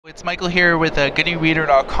It's Michael here with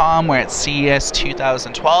eReader.com. We're at CES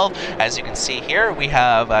 2012. As you can see here, we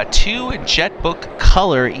have two Jetbook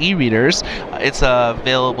Color e-readers. It's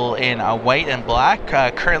available in white and black.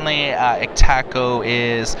 Currently, Ectaco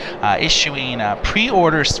is issuing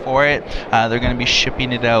pre-orders for it. They're going to be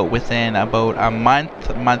shipping it out within about a month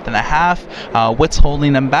and a half. What's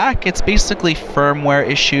holding them back? It's basically firmware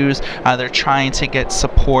issues. They're trying to get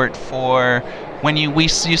support for when you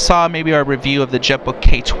saw maybe our review of the Jetbook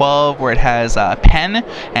K12 where it has a pen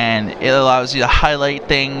and it allows you to highlight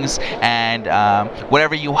things, and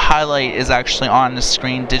whatever you highlight is actually on the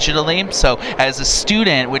screen digitally. So as a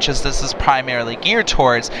student, which is this is primarily geared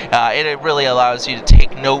towards, it really allows you to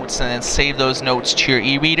take notes and then save those notes to your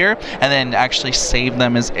e-reader and then actually save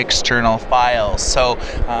them as external files. So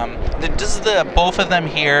this is both of them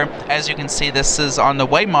here. As you can see, this is on the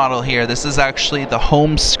white model here. This is actually the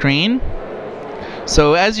home screen.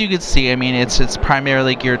 So as you can see, I mean, it's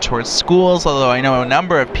primarily geared towards schools, although I know a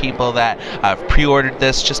number of people that have pre-ordered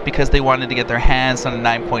this just because they wanted to get their hands on a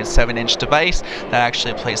 9.7-inch device that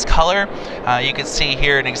actually plays color. You can see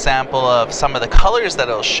here an example of some of the colors that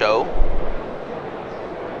it'll show.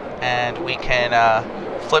 And we can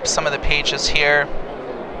flip some of the pages here.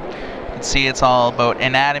 You can see it's all about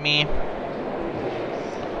anatomy.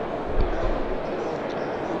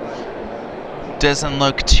 Doesn't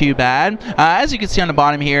look too bad. As you can see on the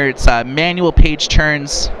bottom here, it's manual page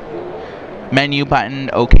turns, menu button,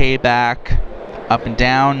 OK back, up and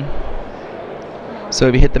down. So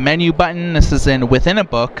if you hit the menu button, this is within a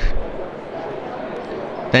book.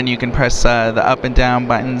 Then you can press the up and down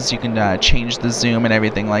buttons. You can change the zoom and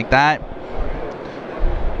everything like that.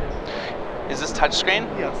 Is this touchscreen?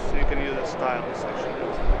 Yes, you can use the stylus section.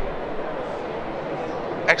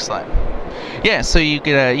 Excellent. Yeah, so you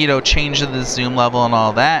could change the zoom level and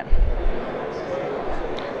all that.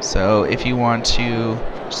 So if you want to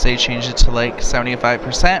say change it to like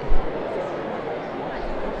 75%.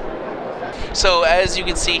 So as you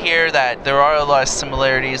can see here, that there are a lot of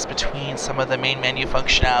similarities between some of the main menu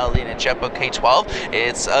functionality in a Jetbook K12.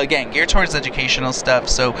 It's again geared towards educational stuff,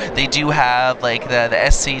 so they do have like the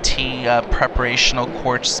SAT preparational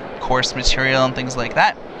course material and things like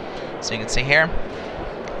that. So you can see here,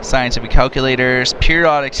 scientific calculators,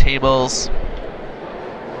 periodic tables,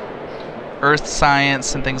 earth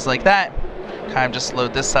science, and things like that. Kind of just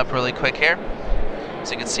load this up really quick here.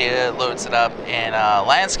 So you can see it loads it up in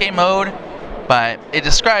landscape mode, but it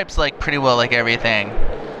describes like pretty well like everything.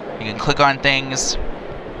 You can click on things,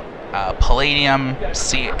 palladium,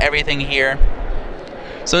 see everything here.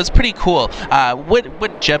 So it's pretty cool.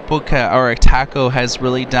 What Jetbook or Ectaco has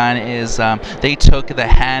really done is they took the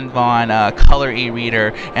Hanvon color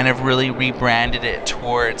e-reader and have really rebranded it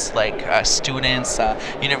towards like students,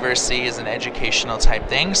 universities, and educational type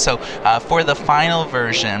things. So for the final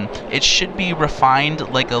version, it should be refined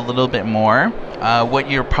like a little bit more. What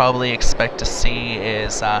you'll probably expect to see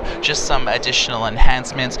is just some additional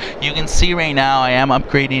enhancements. You can see right now I am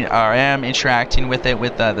upgrading, or I am interacting with it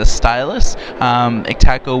with the stylus.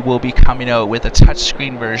 Ectaco will be coming out with a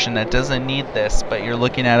touchscreen version that doesn't need this, but you're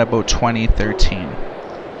looking at about 2013.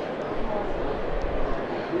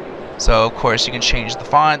 So of course you can change the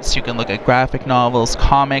fonts, you can look at graphic novels,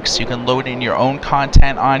 comics, you can load in your own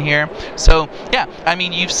content on here. So yeah, I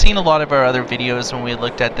mean, you've seen a lot of our other videos when we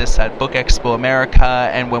looked at this at Book Expo America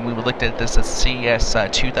and when we looked at this at CES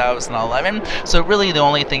 2011. So really the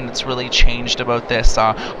only thing that's really changed about this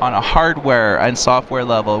on a hardware and software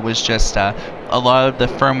level was just a lot of the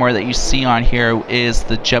firmware that you see on here is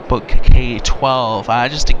the Jetbook K12.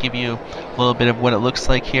 Just to give you a little bit of what it looks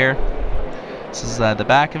like here. This is the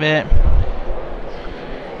back of it.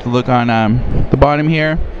 Look on the bottom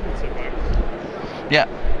here. Yeah,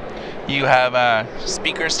 you have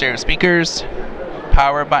speakers, stereo speakers,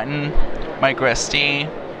 power button, micro SD,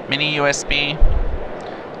 mini USB,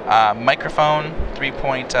 microphone,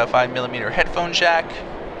 3.5mm headphone jack,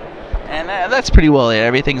 and that's pretty well it.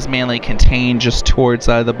 Everything's mainly contained just towards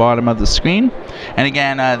the bottom of the screen. And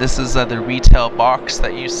again, this is the retail box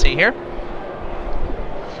that you see here.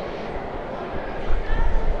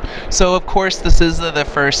 So of course this is the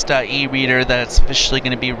first e-reader that's officially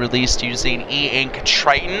going to be released using e-ink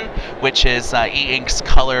Triton, which is e-ink's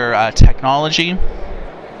color technology.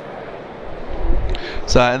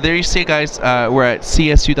 So there you see, guys, we're at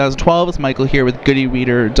CES 2012. It's Michael here with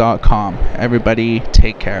eReader.com. Everybody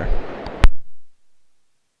take care.